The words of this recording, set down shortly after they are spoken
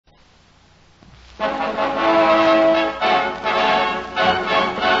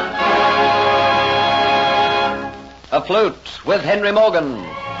Afloat with Henry Morgan.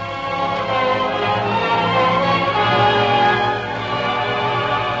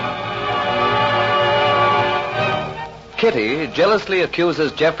 Kitty jealously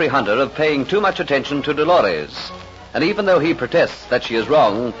accuses Jeffrey Hunter of paying too much attention to Dolores. And even though he protests that she is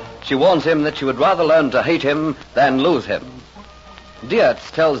wrong, she warns him that she would rather learn to hate him than lose him.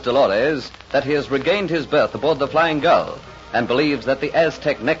 Dietz tells Dolores that he has regained his berth aboard the Flying Gull and believes that the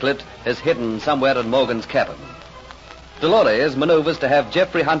Aztec necklet is hidden somewhere in Morgan's cabin. Dolores maneuvers to have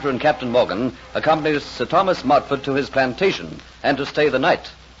Jeffrey Hunter and Captain Morgan accompany Sir Thomas Modford to his plantation and to stay the night,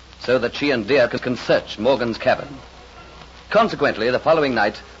 so that she and Dietz can search Morgan's cabin. Consequently, the following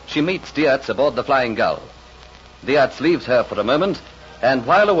night, she meets Dietz aboard the Flying Gull. Dietz leaves her for a moment, and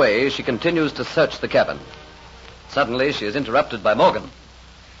while away, she continues to search the cabin. Suddenly, she is interrupted by Morgan.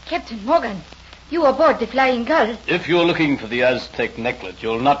 Captain Morgan, you aboard the Flying Gull. If you're looking for the Aztec necklet,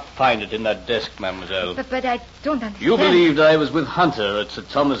 you'll not find it in that desk, mademoiselle. But I don't understand. You believed I was with Hunter at Sir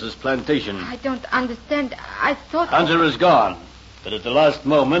Thomas's plantation. I don't understand. I thought... Hunter is gone, but at the last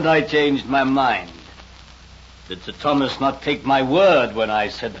moment, I changed my mind. Did Sir Thomas not take my word when I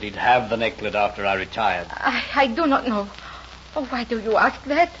said that he'd have the necklet after I retired? I do not know. Oh, why do you ask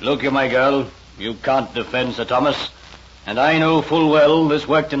that? Look you, my girl. You can't defend Sir Thomas. And I know full well this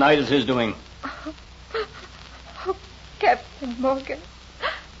work tonight is his doing. Oh, Captain Morgan.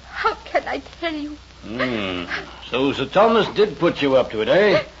 How can I tell you? So Sir Thomas did put you up to it,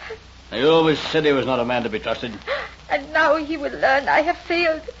 eh? I always said he was not a man to be trusted. And now he will learn I have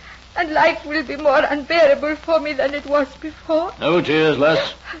failed. And life will be more unbearable for me than it was before. No tears,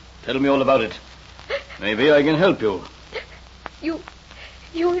 lass. Tell me all about it. Maybe I can help you. You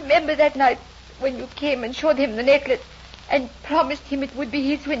remember that night when you came and showed him the necklace and promised him it would be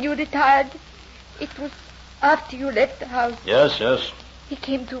his when you retired? It was after you left the house. Yes. He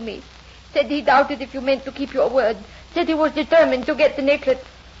came to me, said he doubted if you meant to keep your word, said he was determined to get the necklace,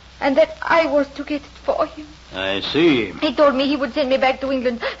 and that I was to get it for him. I see. He told me he would send me back to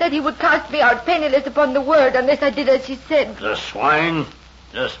England, that he would cast me out penniless upon the word unless I did as he said. The swine.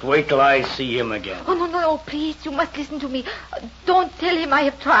 Just wait till I see him again. Oh, no, please, you must listen to me. Don't tell him I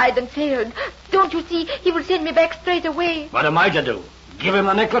have tried and failed. Don't you see, he will send me back straight away. What am I to do? Give him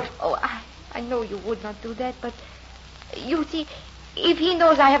the necklet? Oh, I know you would not do that, but you see, if he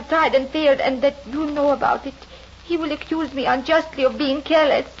knows I have tried and failed and that you know about it, he will accuse me unjustly of being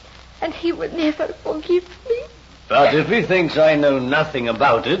careless, and he will never forgive me. But if he thinks I know nothing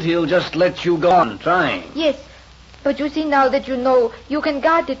about it, he'll just let you go on trying. Yes, but you see, now that you know, you can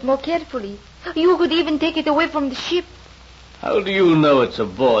guard it more carefully. You could even take it away from the ship. How do you know it's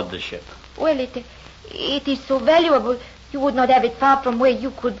aboard the ship? Well, it is so valuable, you would not have it far from where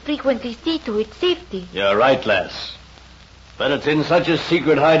you could frequently see to its safety. You're right, lass. But it's in such a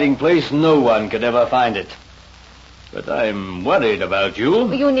secret hiding place, no one could ever find it. But I'm worried about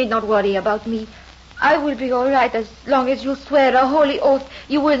you. You need not worry about me. I will be all right as long as you swear a holy oath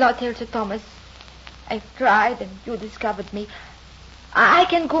you will not tell Sir Thomas. I've tried, and you discovered me. I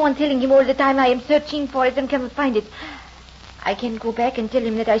can go on telling him all the time I am searching for it and cannot find it. I can go back and tell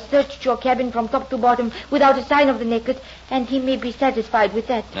him that I searched your cabin from top to bottom without a sign of the necklace, and he may be satisfied with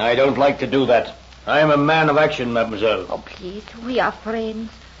that. I don't like to do that. I am a man of action, mademoiselle. Oh, please, we are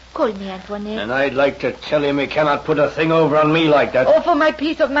friends. Call me Antoinette. And I'd like to tell him he cannot put a thing over on me like that. Oh, for my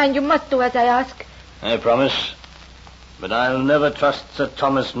peace of mind, you must do as I ask. I promise. But I'll never trust Sir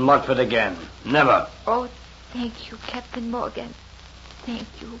Thomas Modford again. Never. Oh, thank you, Captain Morgan. Thank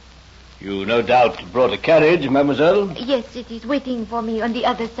you. You no doubt brought a carriage, mademoiselle? Yes, it is waiting for me on the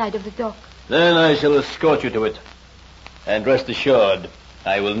other side of the dock. Then I shall escort you to it. And rest assured,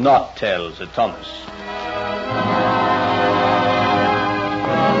 I will not tell Sir Thomas.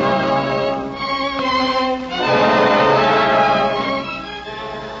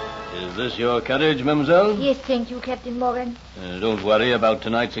 Is this your carriage, mademoiselle? Yes, thank you, Captain Morgan. Don't worry about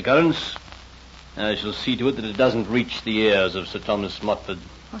tonight's occurrence. I shall see to it that it doesn't reach the ears of Sir Thomas Modford.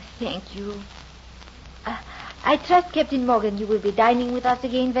 Oh, thank you. I trust, Captain Morgan, you will be dining with us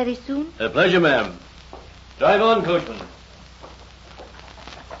again very soon. A pleasure, ma'am. Drive on, coachman.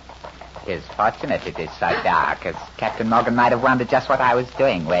 It is fortunate it is so dark, as Captain Morgan might have wondered just what I was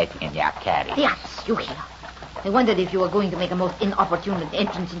doing waiting in your carriage. Yes, you here. I wondered if you were going to make a most inopportune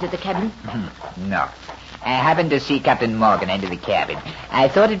entrance into the cabin. No. I happened to see Captain Morgan enter the cabin. I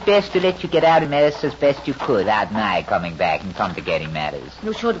thought it best to let you get out of mess as best you could without my coming back and complicating matters.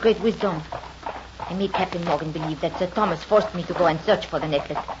 You showed great wisdom. I made Captain Morgan believe that Sir Thomas forced me to go and search for the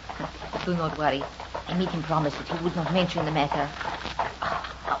necklace. Do not worry. I made him promise that he would not mention the matter.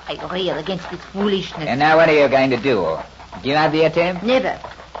 I rail against this foolishness. And now what are you going to do? Do you have the attempt? Never.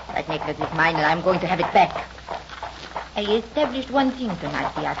 That necklace is mine, and I'm going to have it back. I established one thing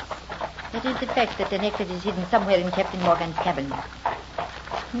tonight, Diaz. That is the fact that the necklace is hidden somewhere in Captain Morgan's cabin.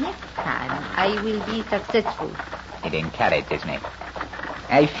 Next time, I will be successful. You didn't carry it, isn't it?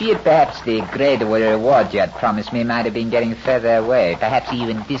 I fear perhaps the great reward you had promised me might have been getting further away, perhaps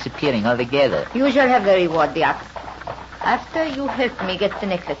even disappearing altogether. You shall have the reward, Diaz. After you help me get the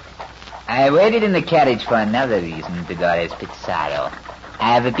necklace. I waited in the carriage for another reason, Dolores Pizarro.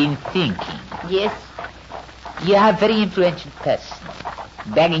 I have been thinking. Yes? You are a very influential person.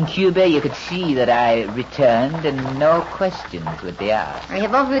 Back in Cuba, you could see that I returned and no questions would be asked. I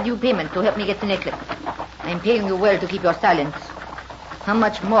have offered you payment to help me get the necklace. I'm paying you well to keep your silence. How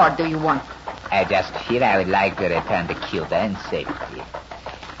much more do you want? I just feel I would like to return to Cuba in safety.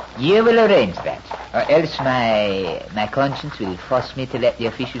 You will arrange that, or else my conscience will force me to let the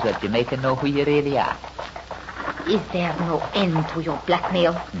officials of Jamaica know who you really are. Is there no end to your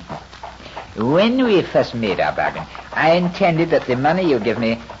blackmail? When we first made our bargain, I intended that the money you give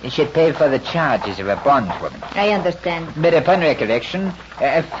me should pay for the charges of a bondwoman. I understand. But upon recollection,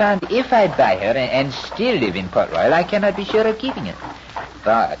 I found if I buy her and still live in Port Royal, I cannot be sure of keeping her.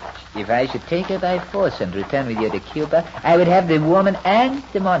 But if I should take her by force and return with you to Cuba, I would have the woman and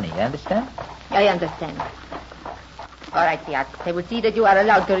the money. You understand? I understand. All right, Diaz. I will see that you are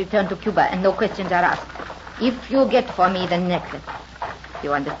allowed to return to Cuba and no questions are asked. If you get for me the necklace.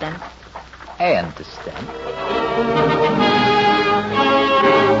 You understand? I understand.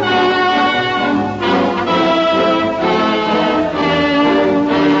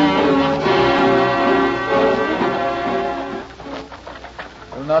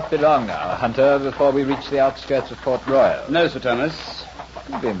 It will not be long now, Hunter, before we reach the outskirts of Port Royal. No, Sir Thomas.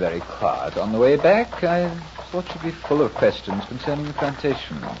 You've been very quiet on the way back. I thought you'd be full of questions concerning the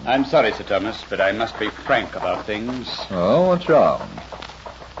plantation. I'm sorry, Sir Thomas, but I must be frank about things. Oh, what's wrong?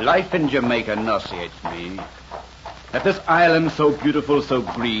 Life in Jamaica nauseates me. That this island so beautiful, so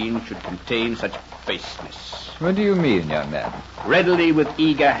green, should contain such baseness. What do you mean, young man? Readily, with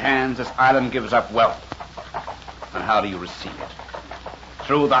eager hands, this island gives up wealth. And how do you receive it?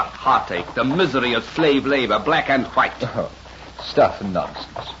 Through the heartache, the misery of slave labor, black and white. Oh, stuff and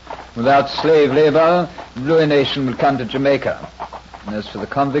nonsense. Without slave labor, ruination would come to Jamaica. And as for the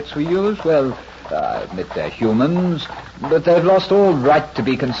convicts we use, well, I admit they're humans, but they've lost all right to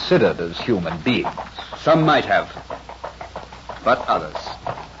be considered as human beings. Some might have, but others.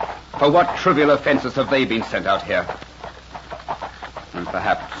 For what trivial offenses have they been sent out here? And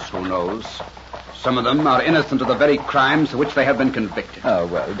perhaps, who knows, some of them are innocent of the very crimes for which they have been convicted. Oh,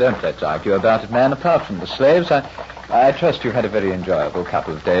 well, don't let's argue about it, man. Apart from the slaves, I trust you had a very enjoyable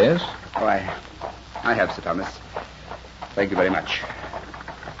couple of days. Oh, I have, Sir Thomas. Thank you very much.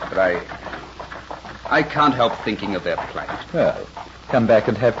 But I can't help thinking of their plight. Well, come back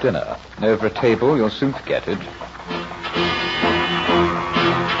and have dinner. Over a table, you'll soon forget it.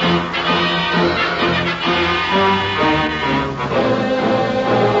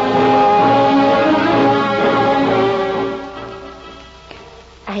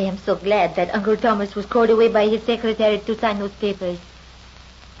 I am so glad that Uncle Thomas was called away by his secretary to sign those papers.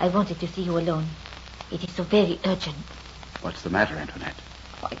 I wanted to see you alone. It is so very urgent. What's the matter, Antoinette?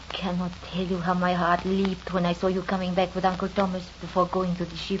 I cannot tell you how my heart leaped when I saw you coming back with Uncle Thomas before going to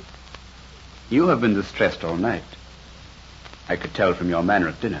the ship. You have been distressed all night. I could tell from your manner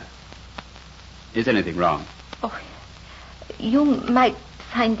at dinner. Is anything wrong? Oh, you might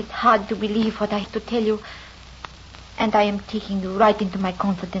find it hard to believe what I have to tell you. And I am taking you right into my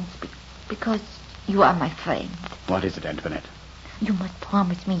confidence because you are my friend. What is it, Antoinette? You must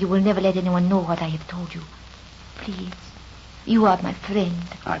promise me you will never let anyone know what I have told you. Please. You are my friend.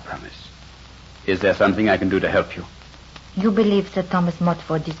 I promise. Is there something I can do to help you? You believe Sir Thomas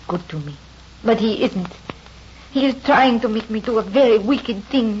Motford is good to me. But he isn't. He is trying to make me do a very wicked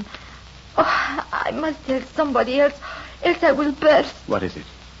thing. Oh, I must tell somebody else I will burst. What is it?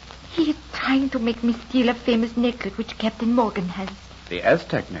 He is trying to make me steal a famous necklace which Captain Morgan has. The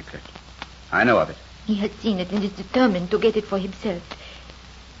Aztec necklace. I know of it. He has seen it and is determined to get it for himself.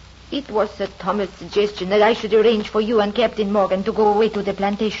 It was Sir Thomas' suggestion that I should arrange for you and Captain Morgan to go away to the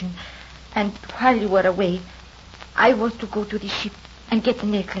plantation. And while you were away, I was to go to the ship and get the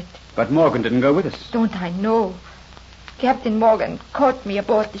necklace. But Morgan didn't go with us. Don't I know? Captain Morgan caught me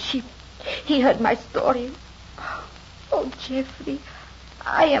aboard the ship. He heard my story. Oh, Geoffrey,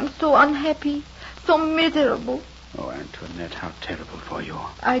 I am so unhappy, so miserable. Oh, Antoinette, how terrible for you.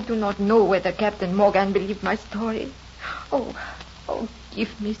 I do not know whether Captain Morgan believed my story. Oh,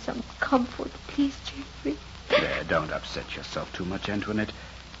 give me some comfort, please, Geoffrey. There, don't upset yourself too much, Antoinette.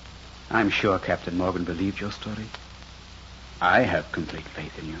 I'm sure Captain Morgan believed your story. I have complete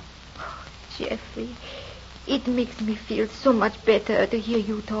faith in you. Geoffrey, It makes me feel so much better to hear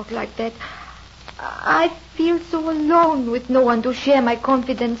you talk like that. I feel so alone with no one to share my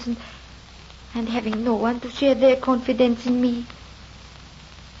confidence and having no one to share their confidence in me.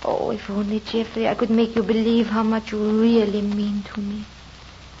 Oh, if only, Jeffrey, I could make you believe how much you really mean to me.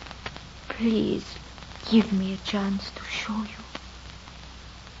 Please, give me a chance to show you.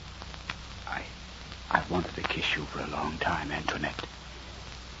 I've wanted to kiss you for a long time, Antoinette.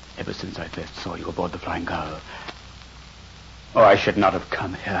 Ever since I first saw you aboard the Flying Gull. Oh, I should not have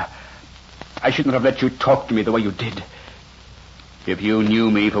come here. I should not have let you talk to me the way you did. If you knew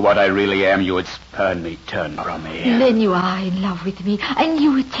me for what I really am, you would spurn me, turn from me. Then you are in love with me. I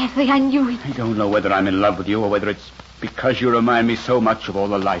knew it, Jeffrey, I knew it. I don't know whether I'm in love with you or whether it's because you remind me so much of all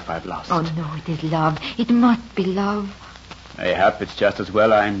the life I've lost. Oh, no, it is love. It must be love. Mayhap it's just as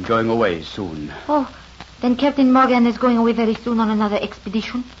well I'm going away soon. Oh, then Captain Morgan is going away very soon on another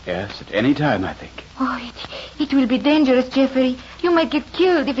expedition? Yes, at any time, I think. Oh, it will be dangerous, Jeffrey. You might get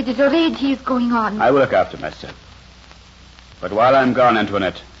killed if it is a raid he is going on. I will look after myself. But while I'm gone,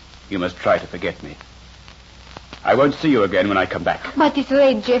 Antoinette, you must try to forget me. I won't see you again when I come back. But this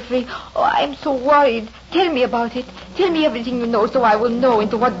raid, Jeffrey. Oh, I'm so worried. Tell me about it. Tell me everything you know so I will know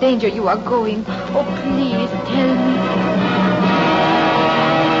into what danger you are going. Oh, please, tell me.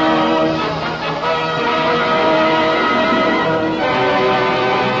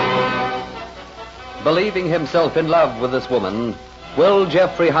 Believing himself in love with this woman, will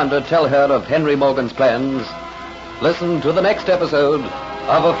Geoffrey Hunter tell her of Henry Morgan's plans? Listen to the next episode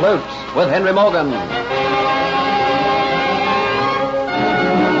of Afloat with Henry Morgan.